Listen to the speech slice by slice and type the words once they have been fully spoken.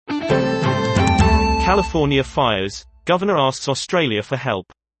California fires, Governor asks Australia for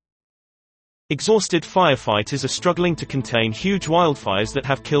help. Exhausted firefighters are struggling to contain huge wildfires that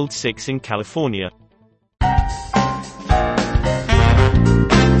have killed 6 in California.